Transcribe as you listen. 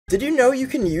Did you know you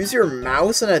can use your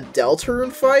mouse in a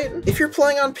Deltarune fight? If you're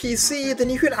playing on PC, then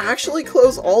you can actually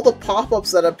close all the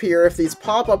pop-ups that appear if these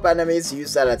pop-up enemies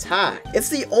use that attack. It's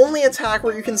the only attack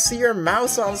where you can see your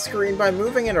mouse on screen by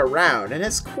moving it around, and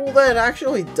it's cool that it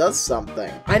actually does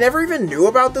something. I never even knew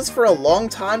about this for a long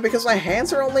time because my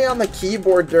hands are only on the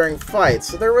keyboard during fights,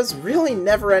 so there was really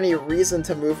never any reason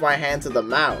to move my hand to the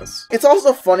mouse. It's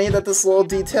also funny that this little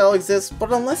detail exists,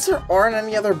 but unless there aren't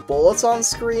any other bullets on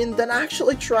screen, then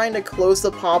actually trying to close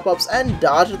the pop-ups and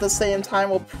dodge at the same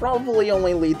time will probably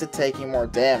only lead to taking more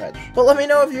damage. But let me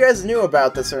know if you guys knew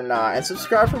about this or not, and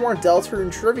subscribe for more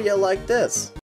Deltarune trivia like this.